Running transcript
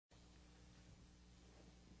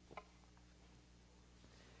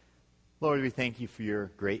Lord, we thank you for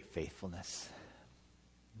your great faithfulness.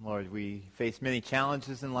 Lord, we face many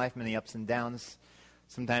challenges in life, many ups and downs.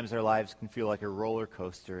 Sometimes our lives can feel like a roller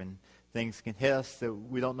coaster, and things can hit us that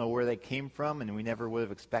we don't know where they came from, and we never would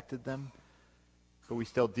have expected them. But we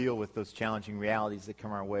still deal with those challenging realities that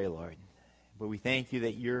come our way, Lord. But we thank you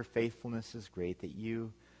that your faithfulness is great, that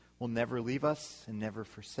you will never leave us and never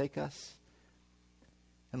forsake us.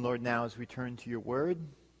 And Lord, now as we turn to your word,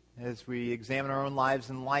 as we examine our own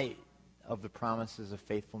lives in light of the promises of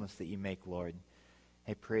faithfulness that you make, Lord,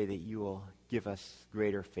 I pray that you will give us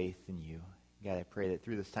greater faith in you. God, I pray that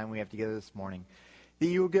through this time we have together this morning, that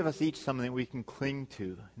you will give us each something that we can cling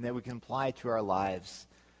to and that we can apply to our lives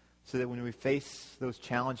so that when we face those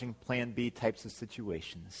challenging Plan B types of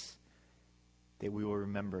situations, that we will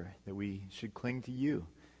remember that we should cling to you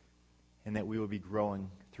and that we will be growing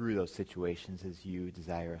through those situations as you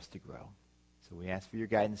desire us to grow. So we ask for your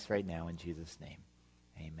guidance right now in Jesus' name.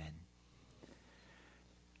 Amen.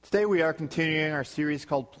 Today we are continuing our series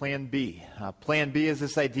called Plan B. Plan B is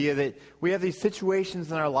this idea that we have these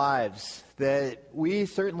situations in our lives that we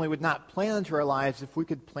certainly would not plan into our lives if we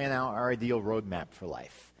could plan out our ideal roadmap for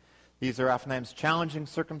life. These are oftentimes challenging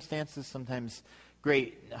circumstances, sometimes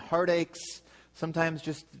great heartaches, sometimes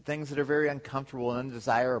just things that are very uncomfortable and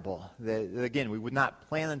undesirable. That again, we would not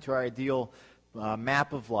plan into our ideal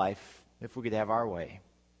map of life if we could have our way.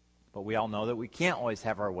 But we all know that we can't always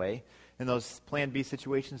have our way, and those Plan B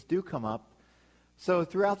situations do come up. So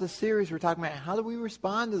throughout the series, we're talking about how do we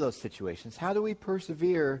respond to those situations? How do we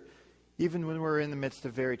persevere even when we're in the midst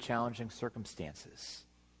of very challenging circumstances?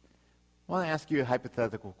 I want to ask you a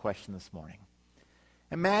hypothetical question this morning.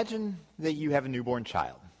 Imagine that you have a newborn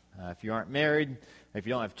child. If you aren't married, if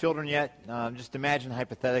you don't have children yet, just imagine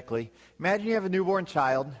hypothetically. Imagine you have a newborn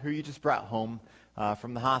child who you just brought home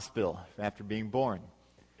from the hospital after being born.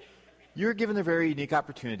 You're given a very unique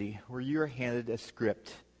opportunity where you are handed a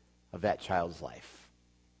script of that child's life.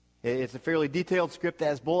 It's a fairly detailed script that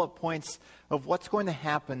has bullet points of what's going to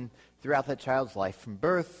happen throughout that child's life from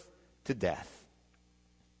birth to death.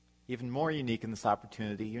 Even more unique in this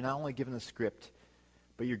opportunity, you're not only given a script,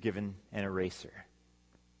 but you're given an eraser.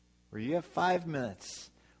 Where you have 5 minutes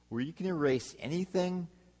where you can erase anything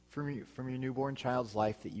from your newborn child's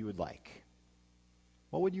life that you would like.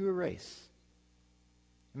 What would you erase?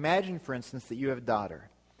 Imagine, for instance, that you have a daughter.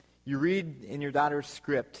 You read in your daughter's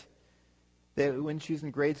script that when she's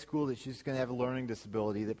in grade school that she's going to have a learning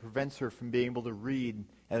disability that prevents her from being able to read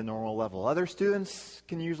at a normal level. Other students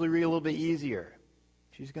can usually read a little bit easier.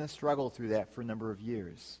 She's going to struggle through that for a number of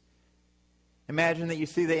years. Imagine that you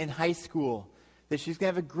see that in high school that she's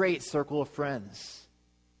going to have a great circle of friends,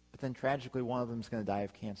 but then tragically one of them is going to die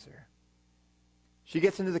of cancer. She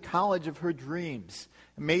gets into the college of her dreams,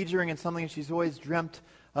 majoring in something she's always dreamt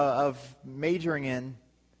of majoring in,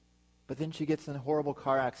 but then she gets in a horrible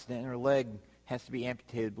car accident and her leg has to be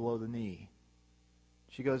amputated below the knee.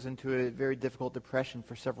 She goes into a very difficult depression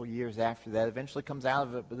for several years after that, eventually comes out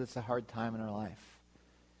of it, but it's a hard time in her life.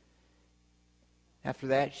 After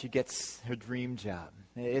that, she gets her dream job.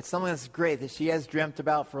 It's something that's great that she has dreamt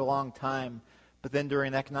about for a long time, but then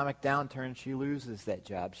during an economic downturn, she loses that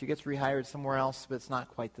job. She gets rehired somewhere else, but it's not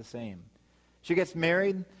quite the same. She gets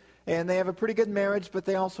married, and they have a pretty good marriage, but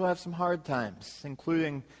they also have some hard times,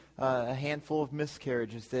 including a handful of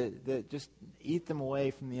miscarriages that just eat them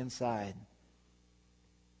away from the inside.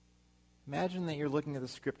 Imagine that you're looking at the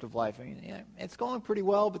script of life. I mean, it's going pretty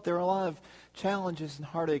well, but there are a lot of challenges and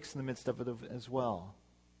heartaches in the midst of it as well.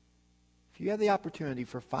 If you had the opportunity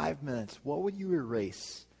for 5 minutes, what would you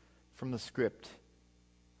erase from the script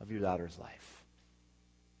of your daughter's life?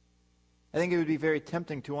 I think it would be very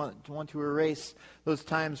tempting to want to erase those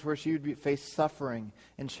times where she would face suffering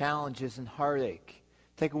and challenges and heartache.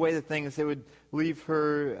 Take away the things that would leave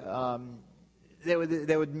her, that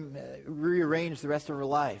would rearrange the rest of her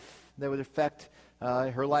life, that would affect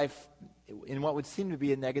her life in what would seem to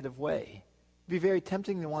be a negative way. It would be very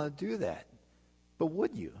tempting to want to do that. But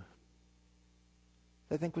would you?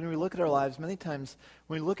 I think when we look at our lives, many times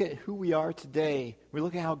when we look at who we are today, we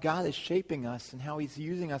look at how God is shaping us and how he's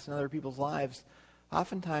using us in other people's lives,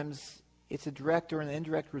 oftentimes it's a direct or an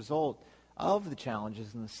indirect result of the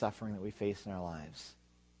challenges and the suffering that we face in our lives.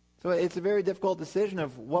 So it's a very difficult decision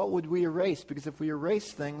of what would we erase, because if we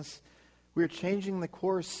erase things, we are changing the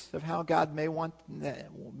course of how God may want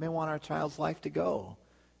our child's life to go.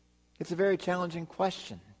 It's a very challenging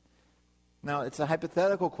question. Now, it's a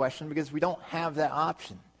hypothetical question because we don't have that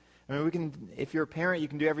option. I mean, if you're a parent, you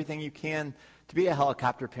can do everything you can to be a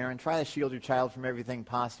helicopter parent, try to shield your child from everything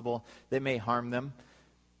possible that may harm them.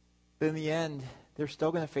 But in the end, they're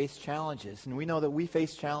still going to face challenges, and we know that we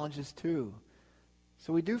face challenges too.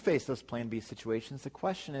 So we do face those plan B situations. The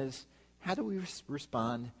question is, how do we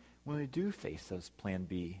respond when we do face those plan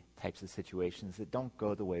B types of situations that don't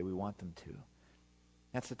go the way we want them to?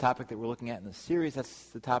 That's the topic that we're looking at in the series. That's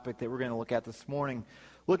the topic that we're going to look at this morning.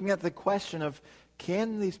 Looking at the question of,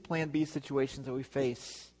 can these plan B situations that we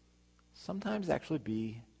face sometimes actually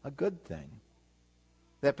be a good thing?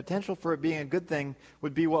 That potential for it being a good thing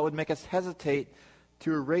would be what would make us hesitate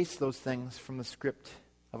to erase those things from the script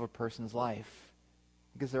of a person's life.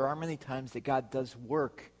 Because there are many times that God does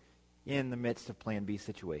work in the midst of plan B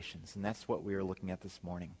situations. And that's what we are looking at this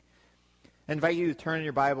morning. I invite you to turn in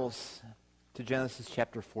your Bibles to Genesis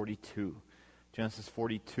chapter 42. Genesis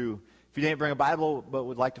 42. If you didn't bring a Bible but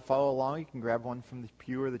would like to follow along, you can grab one from the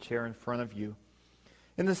pew or the chair in front of you.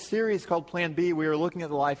 In this series called Plan B, we are looking at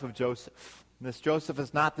the life of Joseph. This Joseph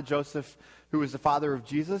is not the Joseph who was the father of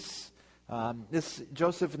Jesus. This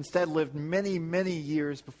Joseph instead lived many, many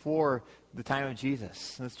years before the time of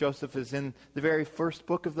Jesus. This Joseph is in the very first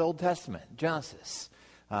book of the Old Testament, Genesis.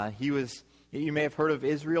 You may have heard of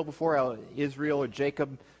Israel before, Israel or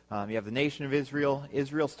Jacob. You have the nation of Israel.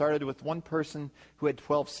 Israel started with one person who had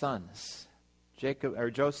 12 sons.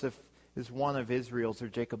 Joseph is one of Israel's or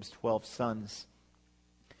Jacob's 12 sons.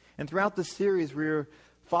 And throughout this series, we're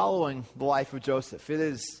following the life of Joseph. It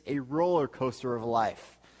is a roller coaster of a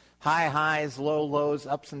life. High highs, low lows,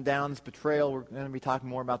 ups and downs, betrayal. We're going to be talking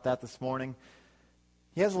more about that this morning.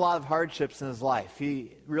 He has a lot of hardships in his life.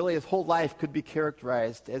 His whole life could be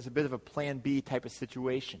characterized as a bit of a plan B type of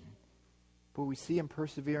situation. But we see him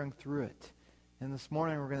persevering through it. And this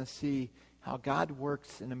morning we're going to see how God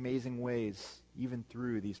works in amazing ways, even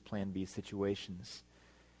through these plan B situations.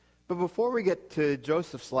 But before we get to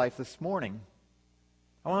Joseph's life this morning,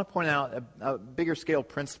 I want to point out a bigger scale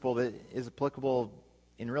principle that is applicable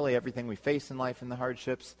in really everything we face in life and the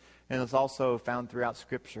hardships, and is also found throughout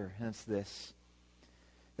Scripture, and it's this: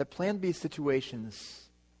 that plan B situations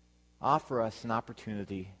offer us an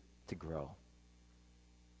opportunity to grow.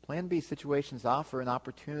 Plan B situations offer an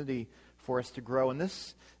opportunity for us to grow, and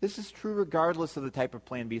this is true regardless of the type of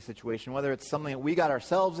plan B situation, whether it's something that we got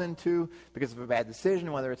ourselves into because of a bad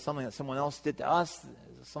decision, whether it's something that someone else did to us,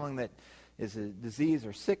 something that is a disease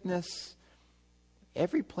or sickness.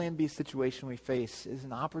 Every plan B situation we face is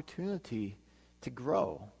an opportunity to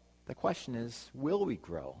grow. The question is, will we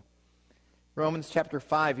grow? Romans chapter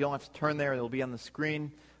 5, you don't have to turn there, it'll be on the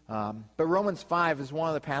screen. But Romans 5 is one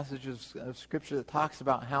of the passages of Scripture that talks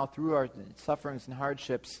about how through our sufferings and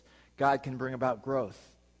hardships, God can bring about growth.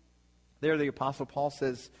 There the Apostle Paul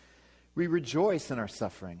says, we rejoice in our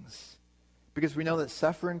sufferings because we know that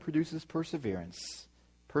suffering produces perseverance,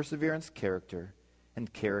 perseverance character,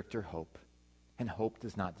 and character hope. And hope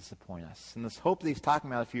does not disappoint us. And this hope that he's talking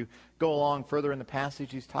about, if you go along further in the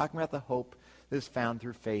passage, he's talking about the hope that is found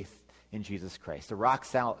through faith in Jesus Christ, a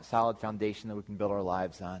rock-solid foundation that we can build our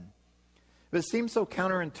lives on. But it seems so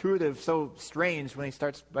counterintuitive, so strange when he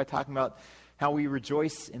starts by talking about how we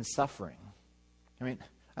rejoice in suffering. I mean,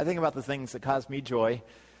 I think about the things that cause me joy.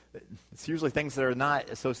 It's usually things that are not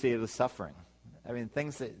associated with suffering. I mean,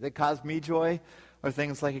 things that cause me joy are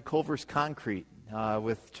things like a Culver's concrete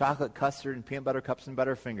with chocolate custard and peanut butter cups and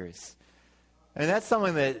Butterfingers. And that's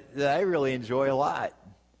something that I really enjoy a lot.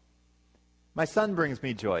 My son brings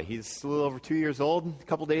me joy. He's a little over 2 years old. A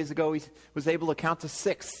couple days ago, he was able to count to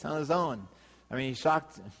 6 on his own. I mean, he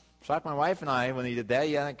shocked my wife and I when he did that.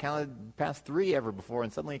 He hadn't counted past 3 ever before,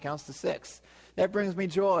 and suddenly he counts to 6. That brings me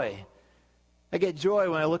joy. I get joy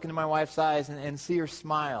when I look into my wife's eyes and see her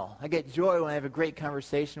smile. I get joy when I have a great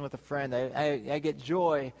conversation with a friend. I get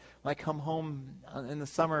joy when I come home in the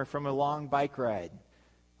summer from a long bike ride.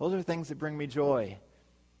 Those are things that bring me joy.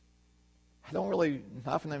 I don't really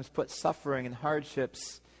oftentimes put suffering and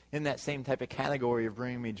hardships in that same type of category of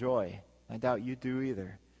bringing me joy. I doubt you do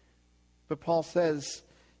either. But Paul says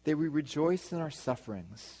that we rejoice in our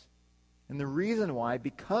sufferings. And the reason why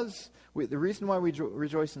we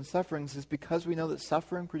rejoice in sufferings is because we know that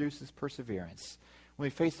suffering produces perseverance. When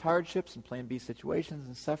we face hardships and plan B situations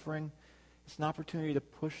and suffering, it's an opportunity to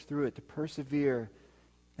push through it, to persevere.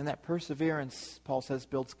 And that perseverance, Paul says,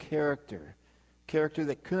 builds character. Character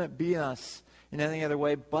that couldn't be in us in any other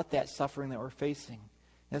way but that suffering that we're facing.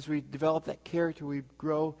 As we develop that character, we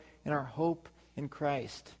grow in our hope in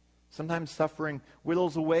Christ. Sometimes suffering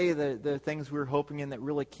whittles away the things we're hoping in that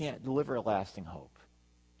really can't deliver a lasting hope.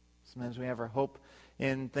 Sometimes we have our hope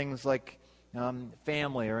in things like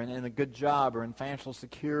family or in a good job or in financial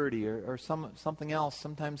security or something else.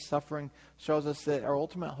 Sometimes suffering shows us that our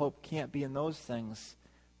ultimate hope can't be in those things,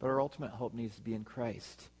 but our ultimate hope needs to be in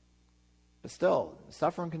Christ. But still,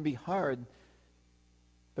 suffering can be hard.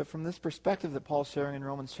 But from this perspective that Paul's sharing in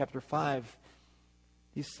Romans chapter 5,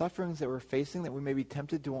 these sufferings that we're facing that we may be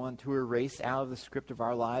tempted to want to erase out of the script of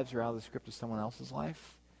our lives or out of the script of someone else's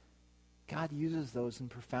life, God uses those in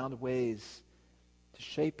profound ways to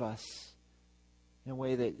shape us in a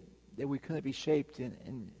way that we couldn't be shaped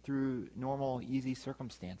through normal, easy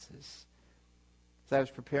circumstances. As I was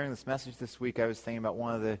preparing this message this week, I was thinking about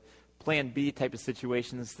one of the Plan B type of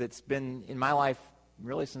situations that's been in my life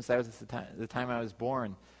really since I was at the time I was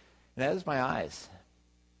born, and that is my eyes.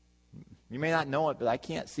 You may not know it, but I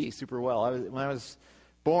can't see super well. When I was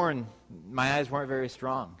born, my eyes weren't very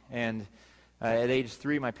strong, and at age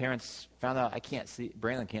 3, my parents found out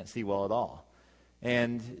Brandon can't see well at all.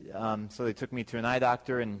 And so they took me to an eye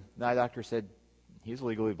doctor, and the eye doctor said, he's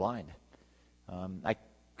legally blind. I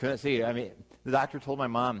couldn't see. I mean, the doctor told my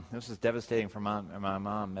mom, this was devastating for my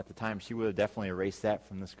mom at the time. She would have definitely erased that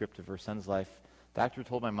from the script of her son's life. The doctor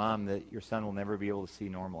told my mom that your son will never be able to see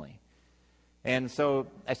normally. And so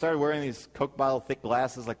I started wearing these Coke bottle thick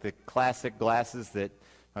glasses, like the classic glasses that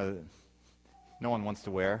no one wants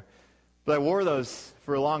to wear. But I wore those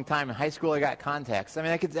for a long time. In high school, I got contacts. I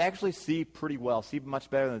mean, I could actually see pretty well, see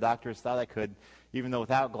much better than the doctors thought I could, even though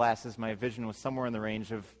without glasses, my vision was somewhere in the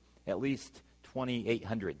range of at least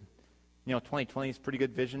 2,800. 20/20 is pretty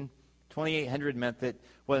good vision. 2,800 meant that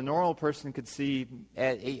what a normal person could see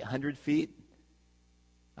at 800 feet,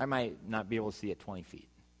 I might not be able to see at 20 feet.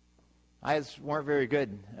 Eyes weren't very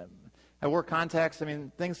good. I wore contacts. I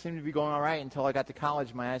mean, things seemed to be going all right until I got to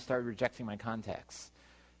college. My eyes started rejecting my contacts.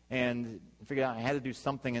 And I figured out I had to do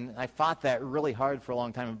something, and I fought that really hard for a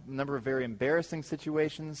long time. A number of very embarrassing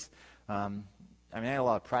situations. I had a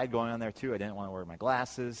lot of pride going on there, too. I didn't want to wear my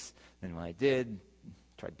glasses. Then when I did,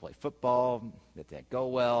 tried to play football. That didn't go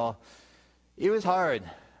well. It was hard.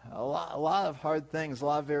 A lot of hard things, a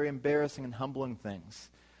lot of very embarrassing and humbling things.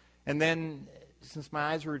 And then, since my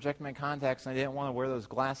eyes were rejecting my contacts and I didn't want to wear those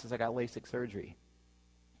glasses, I got LASIK surgery.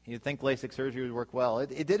 You'd think LASIK surgery would work well.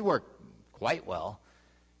 It did work quite well.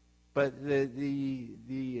 But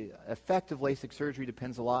the effect of LASIK surgery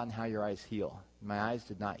depends a lot on how your eyes heal. My eyes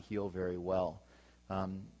did not heal very well.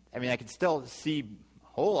 I could still see a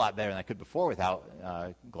whole lot better than I could before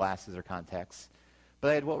without glasses or contacts.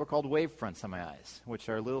 But I had what were called wave fronts on my eyes, which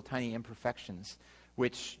are little tiny imperfections,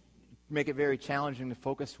 which make it very challenging to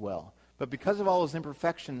focus well. But because of all those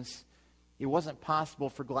imperfections, it wasn't possible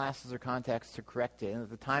for glasses or contacts to correct it. And at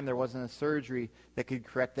the time, there wasn't a surgery that could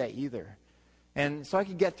correct that either. And so I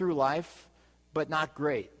could get through life, but not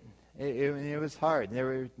great. It was hard. There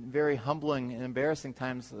were very humbling and embarrassing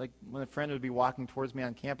times, like when a friend would be walking towards me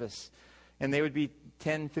on campus, and they would be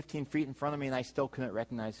 10, 15 feet in front of me, and I still couldn't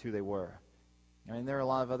recognize who they were. There were a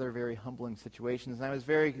lot of other very humbling situations, and I was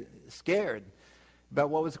very scared about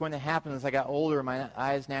what was going to happen as I got older. My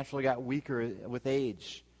eyes naturally got weaker with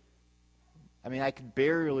age. I could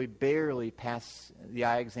barely pass the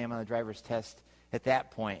eye exam on the driver's test at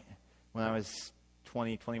that point when I was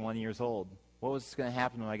 20, 21 years old. What was going to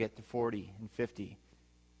happen when I get to 40 and 50?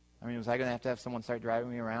 Was I going to have someone start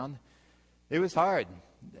driving me around? It was hard.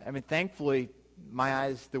 Thankfully, my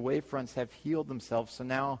eyes, the wave fronts have healed themselves, so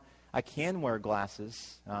now I can wear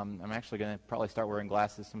glasses. I'm actually going to probably start wearing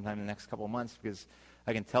glasses sometime in the next couple of months because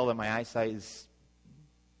I can tell that my eyesight is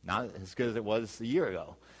not as good as it was a year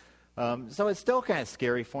ago. So it's still kind of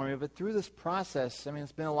scary for me, but through this process,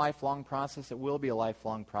 it's been a lifelong process. It will be a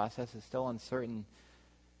lifelong process. It's still uncertain.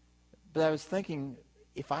 But I was thinking,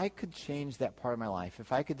 if I could change that part of my life,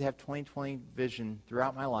 if I could have 20/20 vision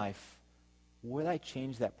throughout my life, would I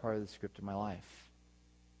change that part of the script of my life?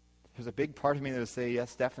 There's a big part of me that would say,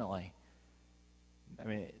 yes, definitely.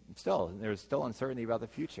 There's still uncertainty about the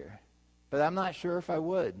future. But I'm not sure if I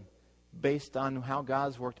would, based on how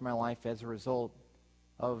God's worked in my life as a result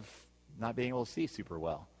of not being able to see super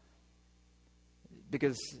well.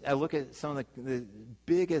 Because I look at some of the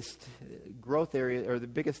biggest growth area, or the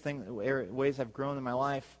biggest ways I've grown in my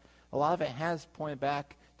life, a lot of it has pointed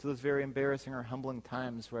back to those very embarrassing or humbling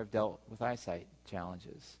times where I've dealt with eyesight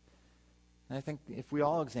challenges. And I think if we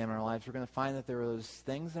all examine our lives, we're going to find that there are those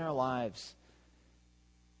things in our lives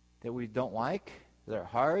that we don't like, that are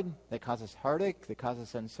hard, that cause us heartache, that cause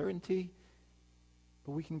us uncertainty,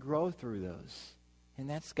 but we can grow through those. And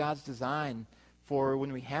that's God's design for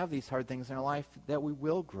when we have these hard things in our life, that we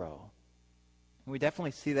will grow. And we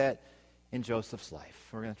definitely see that in Joseph's life.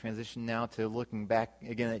 We're going to transition now to looking back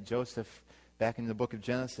again at Joseph back in the book of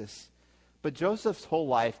Genesis. But Joseph's whole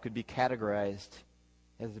life could be categorized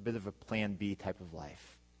as a bit of a Plan B type of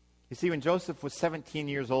life. You see, when Joseph was 17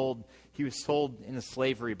 years old, he was sold into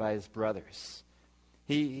slavery by his brothers.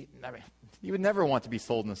 He would never want to be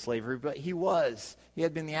sold into slavery, but he was. He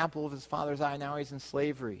had been the apple of his father's eye. Now he's in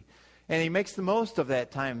slavery. And he makes the most of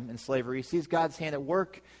that time in slavery. He sees God's hand at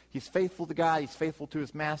work. He's faithful to God. He's faithful to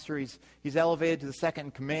his master. He's elevated to the second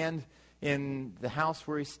in command in the house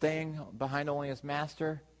where he's staying behind only his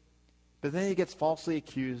master. But then he gets falsely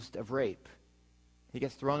accused of rape. He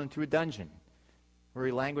gets thrown into a dungeon where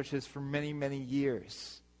he languishes for many, many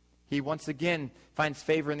years. He once again finds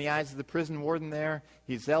favor in the eyes of the prison warden there.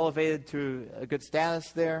 He's elevated to a good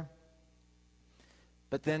status there.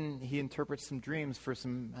 But then he interprets some dreams for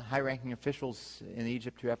some high-ranking officials in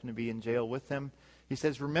Egypt who happen to be in jail with him. He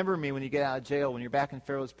says, remember me when you get out of jail, when you're back in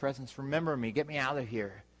Pharaoh's presence. Remember me. Get me out of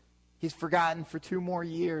here. He's forgotten for 2 more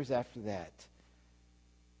years after that.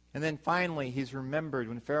 And then finally, he's remembered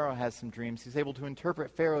when Pharaoh has some dreams. He's able to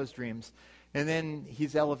interpret Pharaoh's dreams. And then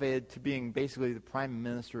he's elevated to being basically the prime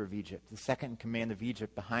minister of Egypt, the second in command of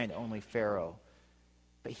Egypt behind only Pharaoh.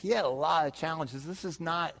 But he had a lot of challenges. This is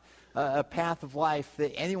not a path of life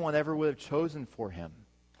that anyone ever would have chosen for him.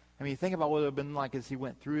 I mean, think about what it would have been like as he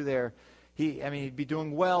went through there. He'd be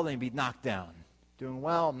doing well, then he'd be knocked down. Doing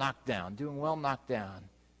well, knocked down. Doing well, knocked down.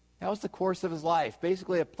 That was the course of his life.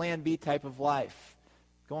 Basically a plan B type of life.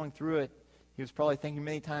 Going through it, he was probably thinking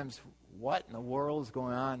many times, what in the world is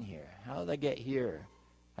going on here? How did I get here?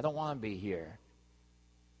 I don't want to be here.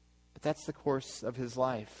 But that's the course of his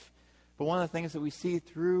life. But one of the things that we see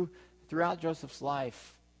throughout Joseph's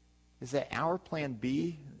life is that our plan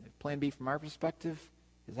B from our perspective,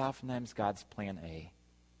 is oftentimes God's plan A.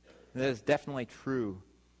 And that is definitely true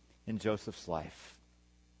in Joseph's life.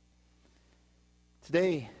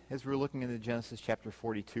 Today, as we're looking into Genesis chapter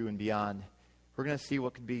 42 and beyond, we're going to see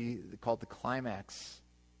what could be called the climax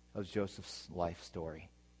of Joseph's life story.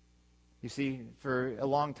 You see, for a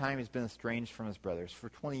long time he's been estranged from his brothers, for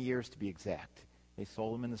 20 years to be exact. They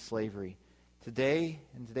sold him into slavery. Today,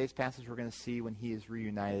 in today's passage, we're going to see when he is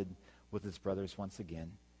reunited with his brothers once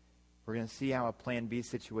again. We're going to see how a plan B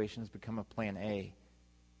situation has become a plan A,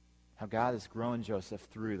 how God has grown Joseph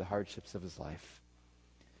through the hardships of his life.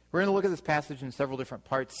 We're going to look at this passage in several different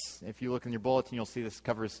parts. If you look in your bulletin, you'll see this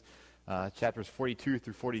covers chapters 42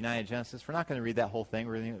 through 49 of Genesis. We're not going to read that whole thing.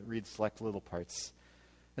 We're going to read select little parts.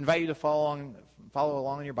 I invite you to follow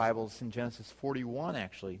along in your Bibles in Genesis 41,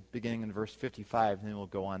 actually, beginning in verse 55, and then we'll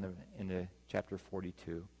go on into chapter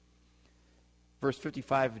 42. Verse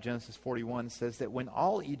 55 of Genesis 41 says that when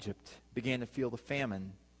all Egypt began to feel the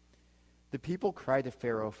famine, the people cried to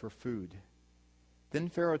Pharaoh for food. Then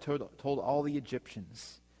Pharaoh told all the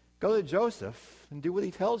Egyptians, "Go to Joseph and do what he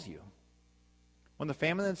tells you." When the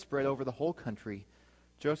famine had spread over the whole country,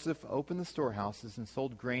 Joseph opened the storehouses and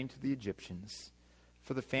sold grain to the Egyptians,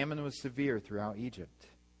 for the famine was severe throughout Egypt.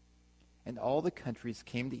 And all the countries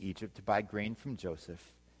came to Egypt to buy grain from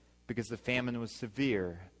Joseph, because the famine was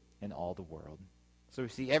severe in all the world. So we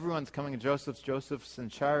see everyone's coming to Joseph. Joseph's in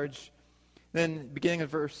charge. Then, beginning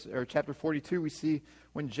of chapter 42, we see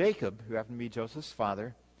when Jacob, who happened to be Joseph's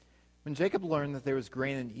father, when Jacob learned that there was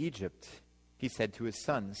grain in Egypt, he said to his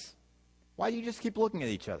sons, "Why do you just keep looking at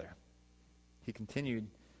each other?" He continued,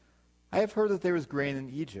 "I have heard that there is grain in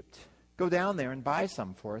Egypt. Go down there and buy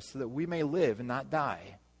some for us so that we may live and not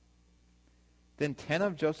die." Then 10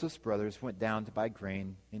 of Joseph's brothers went down to buy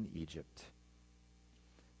grain in Egypt.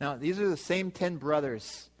 Now, these are the same 10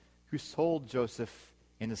 brothers who sold Joseph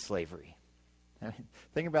into slavery. I mean,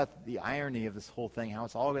 think about the irony of this whole thing, how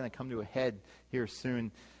it's all going to come to a head here soon.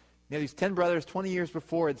 You know, these 10 brothers, 20 years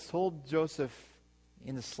before, had sold Joseph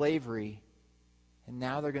into slavery, and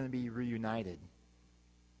now they're going to be reunited.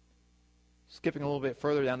 Skipping a little bit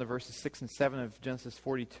further down to verses 6 and 7 of Genesis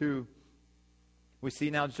 42, we see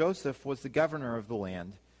now Joseph was the governor of the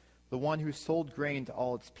land, the one who sold grain to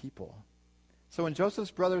all its people. So when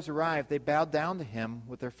Joseph's brothers arrived, they bowed down to him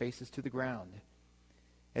with their faces to the ground.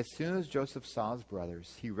 As soon as Joseph saw his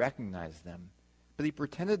brothers, he recognized them, but he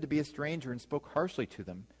pretended to be a stranger and spoke harshly to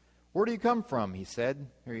them. "Where do you come from?" he said,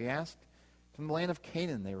 or he asked. "From the land of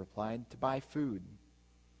Canaan," they replied, "to buy food."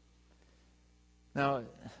 Now,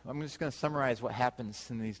 I'm just going to summarize what happens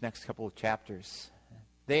in these next couple of chapters.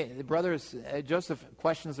 The brothers, Joseph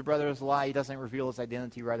questions the brothers a lot. He doesn't reveal his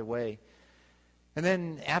identity right away. And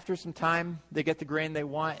then after some time, they get the grain they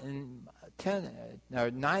want, and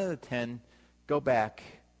 9 of the 10 go back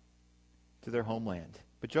to their homeland.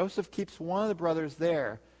 But Joseph keeps one of the brothers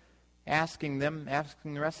there, asking the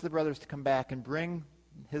rest of the brothers to come back and bring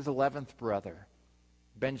his 11th brother,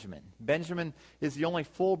 Benjamin. Benjamin is the only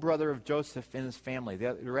full brother of Joseph in his family.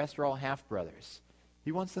 The rest are all half-brothers.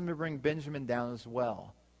 He wants them to bring Benjamin down as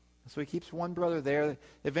well. So he keeps one brother there.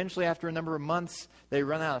 Eventually, after a number of months, they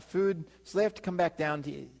run out of food, so they have to come back down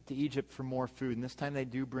to Egypt for more food. And this time they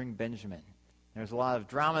do bring Benjamin. There's a lot of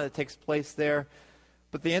drama that takes place there.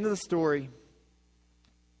 But the end of the story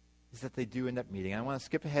is is that they do end up meeting. I want to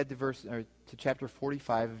skip ahead to chapter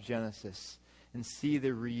 45 of Genesis and see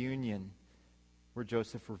the reunion where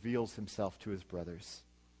Joseph reveals himself to his brothers.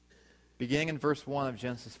 Beginning in verse 1 of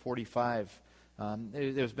Genesis 45,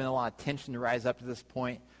 there's been a lot of tension to rise up to this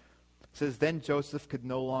point. It says, "Then Joseph could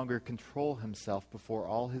no longer control himself before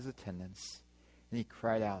all his attendants, and he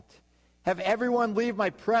cried out, 'Have everyone leave my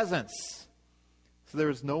presence!' So there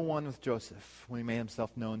was no one with Joseph when he made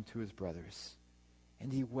himself known to his brothers.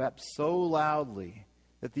 And he wept so loudly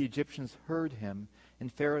that the Egyptians heard him,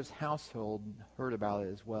 and Pharaoh's household heard about it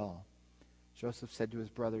as well. Joseph said to his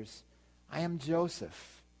brothers, 'I am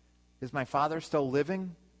Joseph. Is my father still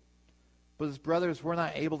living?' But his brothers were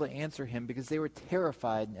not able to answer him because they were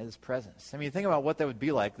terrified at his presence." I mean, think about what that would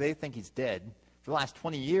be like. They think he's dead. For the last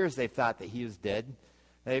 20 years, they've thought that he was dead.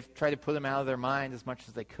 They've tried to put him out of their mind as much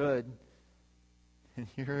as they could. And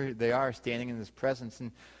here they are standing in his presence.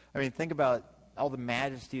 And I mean, think about all the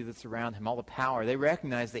majesty that's around him, all the power. They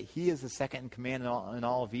recognize that he is the second in command in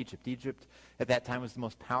all of Egypt. Egypt at that time was the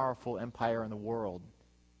most powerful empire in the world.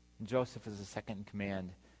 And Joseph is the second in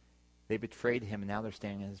command. They betrayed him, and now they're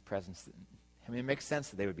standing in his presence. I mean, it makes sense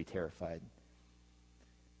that they would be terrified.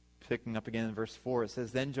 Picking up again in verse 4, it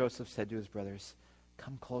says, "Then Joseph said to his brothers,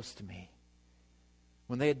 'Come close to me.'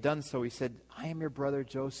 When they had done so, he said, 'I am your brother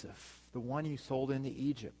Joseph, the one you sold into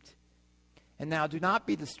Egypt. And now do not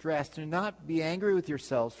be distressed, and do not be angry with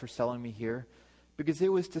yourselves for selling me here, because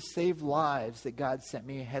it was to save lives that God sent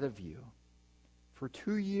me ahead of you. For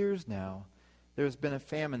 2 years now there has been a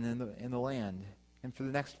famine in the land, and for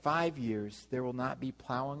the next 5 years there will not be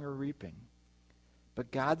plowing or reaping.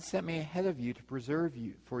 But God sent me ahead of you to preserve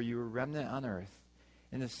you for you a remnant on earth,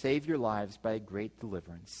 and to save your lives by a great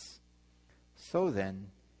deliverance. So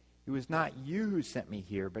then, it was not you who sent me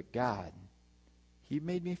here, but God. He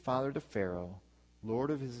made me father to Pharaoh,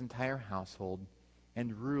 lord of his entire household,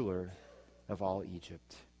 and ruler of all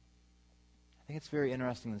Egypt.'" I think it's very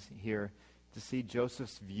interesting here to see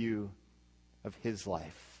Joseph's view of his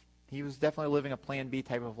life. He was definitely living a plan B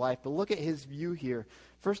type of life, but look at his view here.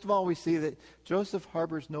 First of all, we see that Joseph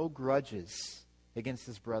harbors no grudges against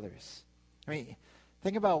his brothers. I mean,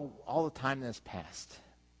 think about all the time that's passed.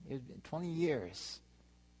 20 years.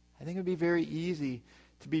 I think it would be very easy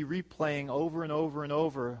to be replaying over and over and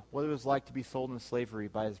over what it was like to be sold into slavery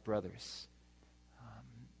by his brothers.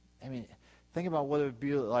 I mean, think about what it would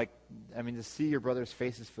be like, to see your brothers'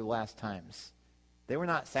 faces for the last times. They were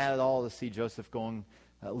not sad at all to see Joseph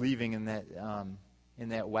leaving in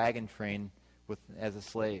that wagon train as a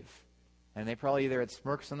slave. And they probably either had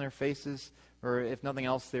smirks on their faces, or if nothing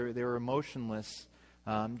else, they were emotionless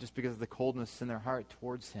just because of the coldness in their heart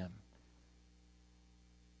towards him.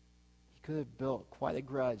 He could have built quite a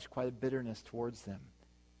grudge, quite a bitterness towards them,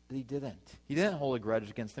 but he didn't. He didn't hold a grudge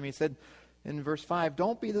against them. He said in verse 5,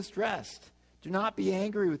 "Don't be distressed. Do not be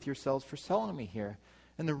angry with yourselves for selling me here."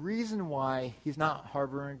 And the reason why he's not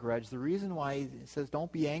harboring a grudge, the reason why he says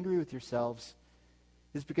don't be angry with yourselves,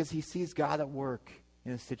 is because he sees God at work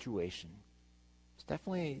in a situation. It's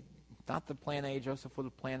definitely not the plan A Joseph would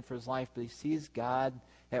have planned for his life, but he sees God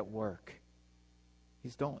at work. He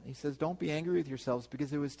says, "Don't be angry with yourselves,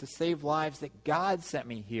 because it was to save lives that God sent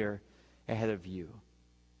me here ahead of you."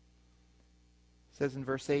 It says in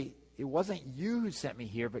verse 8, "It wasn't you who sent me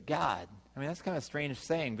here, but God." I mean, that's kind of a strange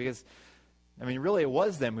saying, because, really it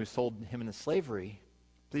was them who sold him into slavery.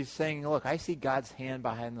 But he's saying, look, I see God's hand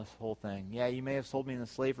behind this whole thing. Yeah, you may have sold me into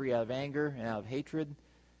slavery out of anger and out of hatred,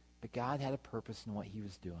 but God had a purpose in what he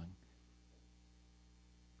was doing.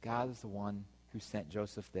 God is the one who sent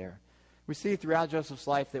Joseph there. We see throughout Joseph's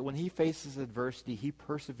life that when he faces adversity, he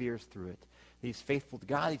perseveres through it. He's faithful to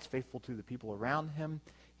God. He's faithful to the people around him.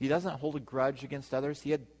 He doesn't hold a grudge against others.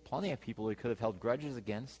 He had plenty of people he could have held grudges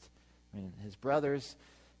against. His brothers,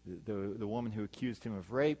 the woman who accused him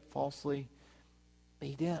of rape falsely. But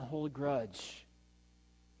he didn't hold a grudge.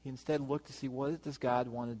 He instead looked to see, what does God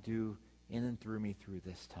want to do in and through me through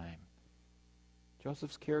this time?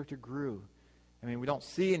 Joseph's character grew. We don't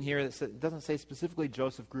see in here, it doesn't say specifically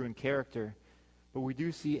Joseph grew in character, but we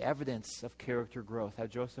do see evidence of character growth, how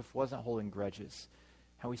Joseph wasn't holding grudges,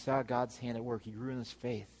 how he saw God's hand at work. He grew in his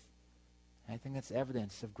faith. And I think that's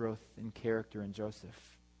evidence of growth in character in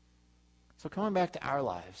Joseph. So coming back to our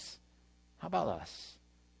lives, how about us?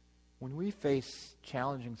 When we face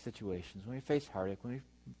challenging situations, when we face heartache, when we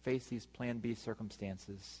face these plan B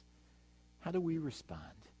circumstances, how do we respond?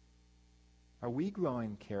 Are we growing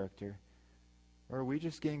in character? Or are we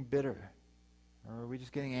just getting bitter? Or are we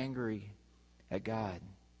just getting angry at God?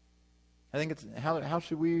 I think it's how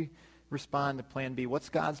should we respond to plan B? What's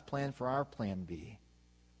God's plan for our plan B?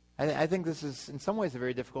 I think this is, in some ways, a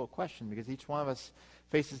very difficult question because each one of us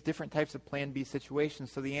faces different types of Plan B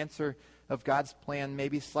situations, so the answer of God's plan may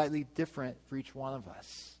be slightly different for each one of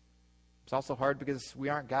us. It's also hard because we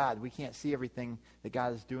aren't God. We can't see everything that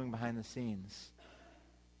God is doing behind the scenes.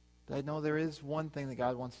 But I know there is one thing that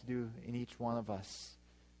God wants to do in each one of us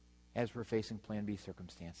as we're facing Plan B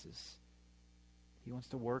circumstances. He wants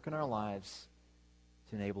to work in our lives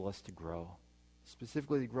to enable us to grow,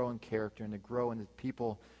 specifically to grow in character and to grow into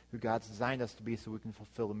people who God's designed us to be so we can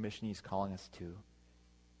fulfill the mission He's calling us to.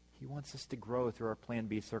 He wants us to grow through our Plan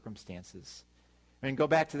B circumstances. And go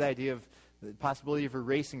back to the idea of the possibility of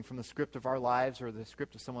erasing from the script of our lives or the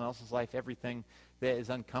script of someone else's life everything that is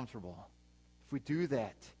uncomfortable. If we do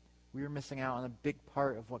that, we are missing out on a big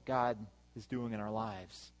part of what God is doing in our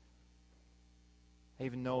lives. I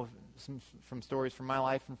even know from stories from my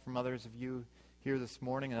life and from others of you here this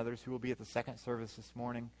morning and others who will be at the second service this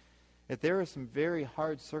morning, that there are some very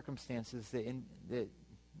hard circumstances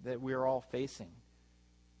that we are all facing.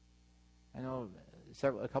 I know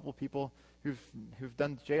a couple of people who've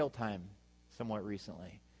done jail time somewhat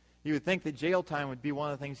recently. You would think that jail time would be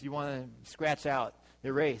one of the things you want to scratch out,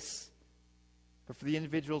 erase. But for the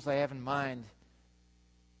individuals I have in mind,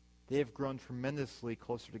 they have grown tremendously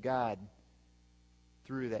closer to God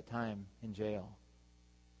through that time in jail.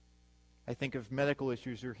 I think of medical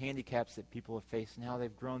issues or handicaps that people have faced and how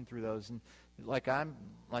they've grown through those. And like I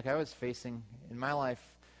was facing in my life,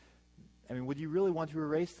 I mean, would you really want to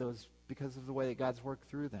erase those because of the way that God's worked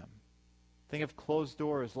through them? Think of closed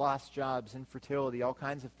doors, lost jobs, infertility, all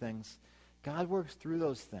kinds of things. God works through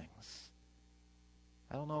those things.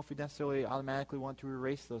 I don't know if we necessarily automatically want to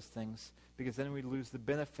erase those things because then we'd lose the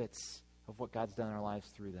benefits of what God's done in our lives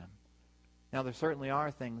through them. Now, there certainly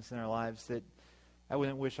are things in our lives that I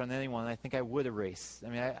wouldn't wish on anyone. I think I would erase. I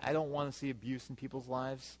mean, I don't want to see abuse in people's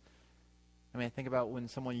lives. I mean, I think about when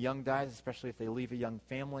someone young dies, especially if they leave a young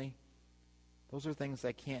family. Those are things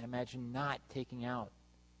I can't imagine not taking out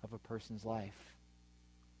of a person's life.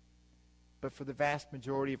 But for the vast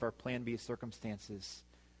majority of our Plan B circumstances,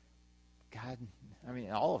 God, I mean,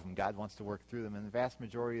 all of them, God wants to work through them, and the vast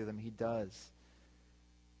majority of them, He does.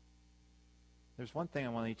 There's one thing I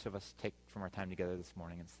want each of us to take from our time together this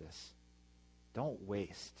morning. It's this. Don't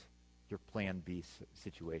waste your Plan B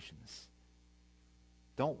situations.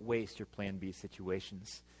 Don't waste your Plan B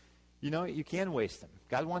situations. You know, you can waste them.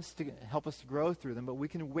 God wants to help us to grow through them, but we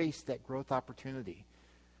can waste that growth opportunity.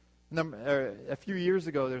 A few years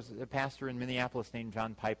ago, there's a pastor in Minneapolis named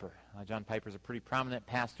John Piper. John Piper's a pretty prominent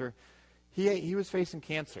pastor. He was facing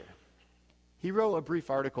cancer. He wrote a brief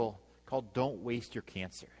article called Don't Waste Your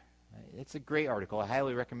Cancer. It's a great article. I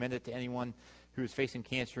highly recommend it to anyone who is facing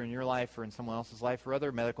cancer in your life or in someone else's life or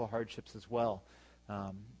other medical hardships as well.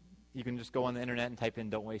 You can just go on the internet and type in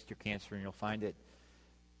Don't Waste Your Cancer and you'll find it.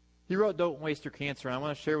 He wrote Don't Waste Your Cancer, and I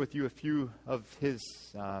want to share with you a few of his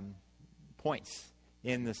points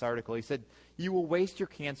in this article. He said, "You will waste your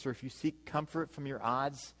cancer if you seek comfort from your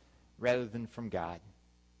odds rather than from God."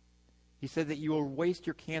 He said that you will waste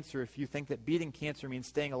your cancer if you think that beating cancer means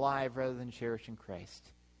staying alive rather than cherishing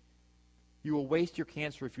Christ. You will waste your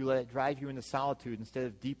cancer if you let it drive you into solitude instead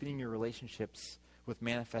of deepening your relationships with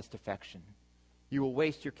manifest affection. You will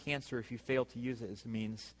waste your cancer if you fail to use it as a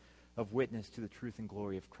means of witness to the truth and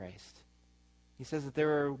glory of Christ. He says that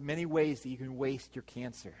there are many ways that you can waste your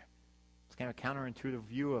cancer. It's kind of a counterintuitive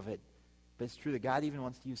view of it, but it's true that God even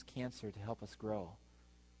wants to use cancer to help us grow.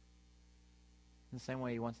 In the same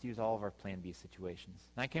way, He wants to use all of our Plan B situations.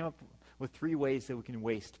 And I came up with 3 ways that we can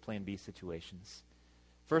waste Plan B situations.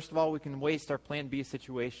 First of all, we can waste our Plan B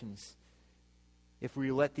situations if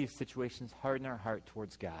we let these situations harden our heart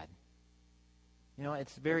towards God. You know,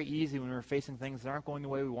 it's very easy when we're facing things that aren't going the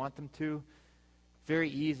way we want them to, very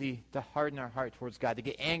easy to harden our heart towards God, to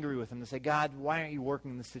get angry with Him, to say, God, why aren't you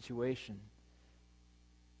working in this situation?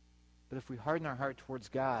 But if we harden our heart towards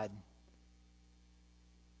God,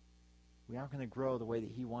 we aren't going to grow the way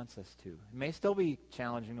that He wants us to. It may still be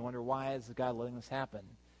challenging to wonder, why is God letting this happen?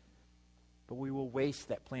 But we will waste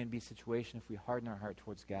that Plan B situation if we harden our heart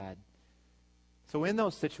towards God. So in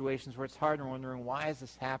those situations where it's hard and we're wondering, why is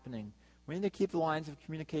this happening? We need to keep the lines of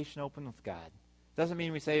communication open with God. Doesn't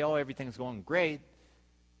mean we say, oh, everything's going great,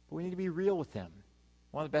 but we need to be real with Him.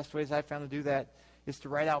 One of the best ways I've found to do that is to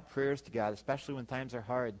write out prayers to God, especially when times are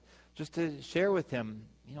hard. Just to share with Him,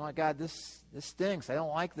 you know what, God, this stinks. I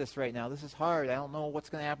don't like this right now. This is hard. I don't know what's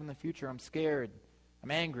going to happen in the future. I'm scared.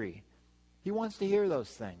 I'm angry. He wants to hear those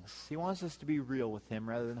things. He wants us to be real with Him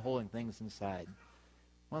rather than holding things inside.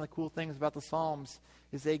 One of the cool things about the Psalms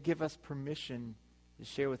is they give us permission to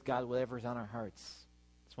share with God whatever's on our hearts.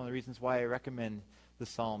 It's one of the reasons why I recommend the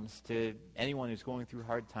Psalms to anyone who's going through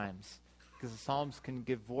hard times, because the Psalms can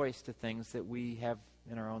give voice to things that we have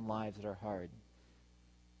in our own lives that are hard.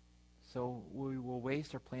 So we will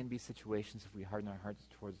waste our Plan B situations if we harden our hearts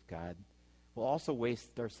towards God. We'll also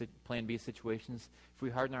waste our Plan B situations if we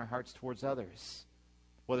harden our hearts towards others.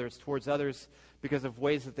 Whether it's towards others because of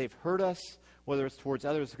ways that they've hurt us, whether it's towards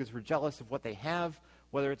others because we're jealous of what they have,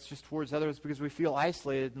 whether it's just towards others because we feel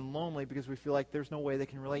isolated and lonely because we feel like there's no way they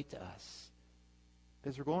can relate to us.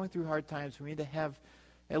 As we're going through hard times, we need to have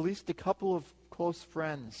at least a couple of close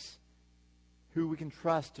friends who we can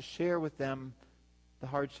trust to share with them the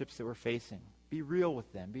hardships that we're facing. Be real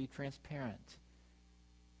with them. Be transparent.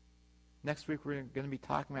 Next week, we're going to be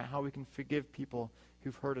talking about how we can forgive people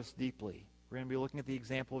who've hurt us deeply. We're going to be looking at the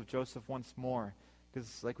example of Joseph once more,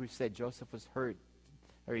 because like we've said, Joseph was hurt,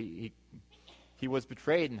 or he was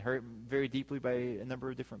betrayed and hurt very deeply by a number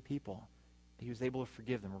of different people. He was able to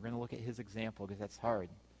forgive them. We're going to look at his example, because that's hard.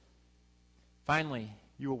 Finally,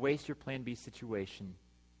 you will waste your Plan B situation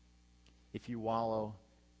if you wallow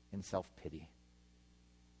in self-pity.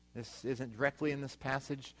 This isn't directly in this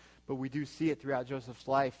passage, but we do see it throughout Joseph's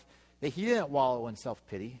life, that he didn't wallow in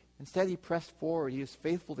self-pity. Instead, he pressed forward. He was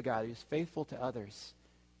faithful to God. He was faithful to others.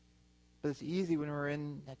 But it's easy when we're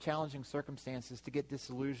in challenging circumstances to get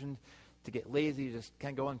disillusioned, to get lazy, to just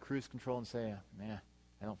kind of go on cruise control and say,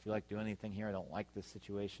 I don't feel like doing anything here. I don't like this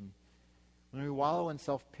situation. When we wallow in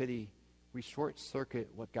self-pity, we short-circuit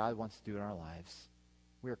what God wants to do in our lives.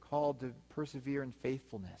 We are called to persevere in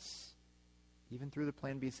faithfulness, even through the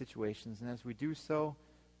Plan B situations. And as we do so,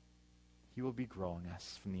 he will be growing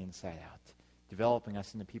us from the inside out, developing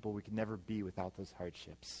us into people we could never be without those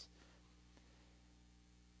hardships.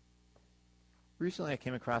 Recently, I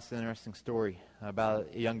came across an interesting story about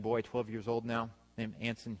a young boy, 12 years old now, named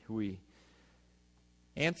Anson Hui.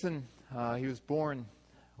 Anson, he was born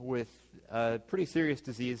with a pretty serious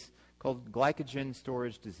disease called glycogen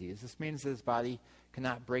storage disease. This means that his body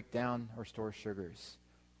cannot break down or store sugars.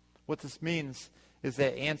 What this means is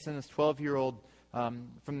that Anson, this 12-year-old,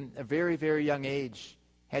 from a very, very young age,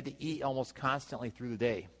 had to eat almost constantly through the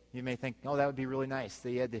day. You may think, that would be really nice. That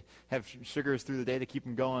he had to have sugars through the day to keep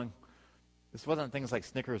him going. This wasn't things like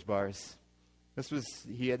Snickers bars.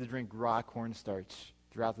 He had to drink raw cornstarch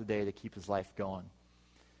throughout the day to keep his life going.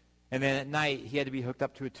 And then at night, he had to be hooked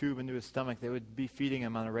up to a tube into his stomach that would be feeding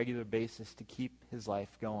him on a regular basis to keep his life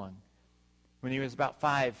going. When he was about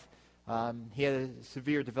 5, he had a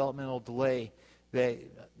severe developmental delay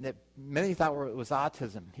that many thought was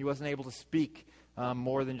autism. He wasn't able to speak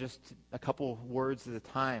more than just a couple words at a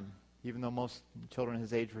time, even though most children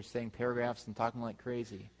his age were saying paragraphs and talking like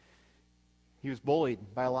crazy. He was bullied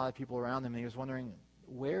by a lot of people around him, and he was wondering,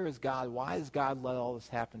 where is God? Why has God let all this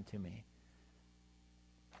happen to me?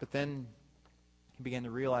 But then he began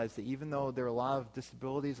to realize that even though there were a lot of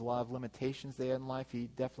disabilities, a lot of limitations they had in life, he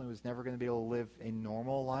definitely was never going to be able to live a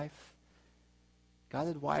normal life. God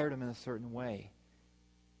had wired him in a certain way.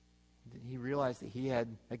 He realized that he had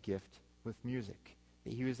a gift with music,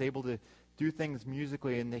 that he was able to do things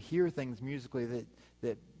musically and to hear things musically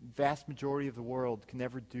that vast majority of the world can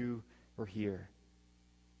never do or hear.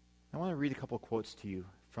 I want to read a couple quotes to you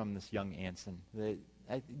from this young Anson. It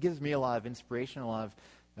gives me a lot of inspiration, a lot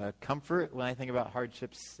of comfort when I think about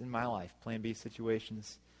hardships in my life, Plan B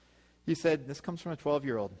situations. He said, this comes from a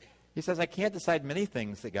 12-year-old. He says, I can't decide many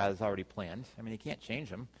things that God has already planned. He can't change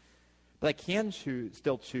them. But I can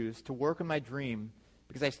still choose to work on my dream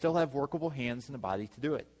because I still have workable hands and a body to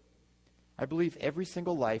do it. I believe every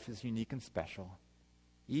single life is unique and special.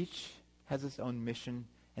 Each has its own mission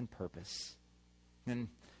and purpose. And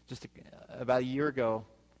just about a year ago,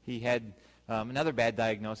 he had another bad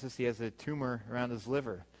diagnosis. He has a tumor around his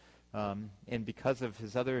liver. And because of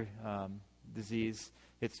his other disease,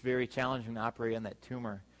 it's very challenging to operate on that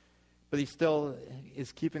tumor. But he still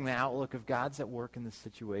is keeping the outlook of God's at work in this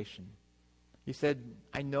situation. He said,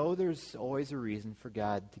 I know there's always a reason for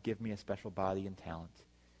God to give me a special body and talent.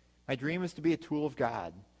 My dream is to be a tool of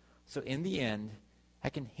God. So in the end, I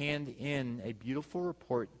can hand in a beautiful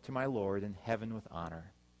report to my Lord in heaven with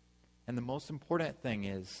honor. And the most important thing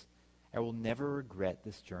is, I will never regret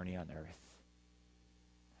this journey on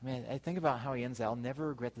earth. I think about how he ends it. I'll never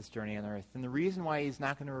regret this journey on earth. And the reason why he's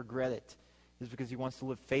not going to regret it is because he wants to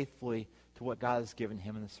live faithfully to what God has given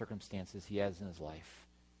him and the circumstances he has in his life.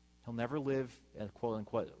 He'll never live a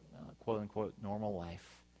quote-unquote normal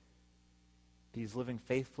life. He's living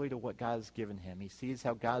faithfully to what God has given him. He sees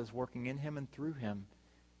how God is working in him and through him.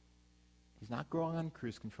 He's not growing on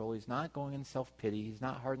cruise control. He's not going in self-pity. He's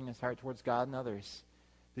not hardening his heart towards God and others.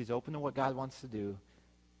 But he's open to what God wants to do.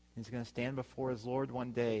 He's going to stand before his Lord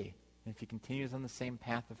one day. And if he continues on the same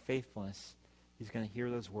path of faithfulness, He's going to hear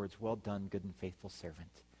those words, "Well done, good and faithful servant."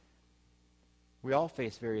 We all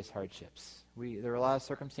face various hardships. There are a lot of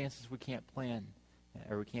circumstances we can't plan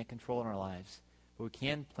or we can't control in our lives, but we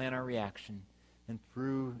can plan our reaction. And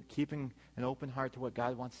through keeping an open heart to what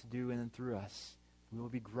God wants to do in and through us, we will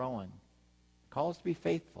be growing. The call is to be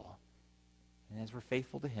faithful. And as we're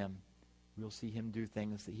faithful to him, we'll see him do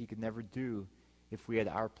things that he could never do if we had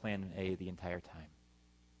our plan A the entire time.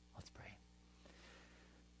 Let's pray.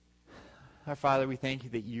 Our Father, we thank you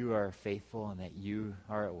that you are faithful and that you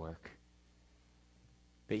are at work.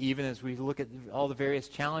 That even as we look at all the various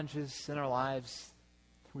challenges in our lives,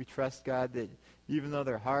 we trust, God, that even though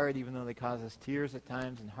they're hard, even though they cause us tears at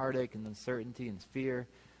times and heartache and uncertainty and fear,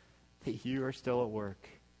 that you are still at work.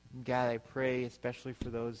 And God, I pray especially for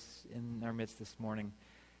those in our midst this morning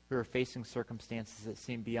who are facing circumstances that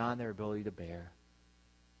seem beyond their ability to bear.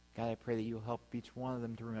 God, I pray that you will help each one of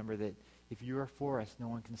them to remember that if you are for us, no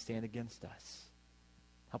one can stand against us.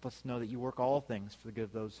 Help us know that you work all things for the good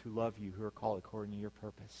of those who love you, who are called according to your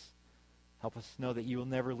purpose. Help us know that you will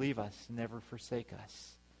never leave us, never forsake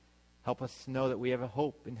us. Help us know that we have a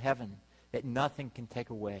hope in heaven that nothing can take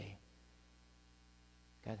away.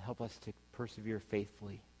 God, help us to persevere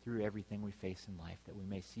faithfully through everything we face in life, that we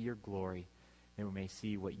may see your glory, and we may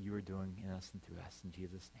see what you are doing in us and through us. In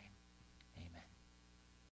Jesus' name.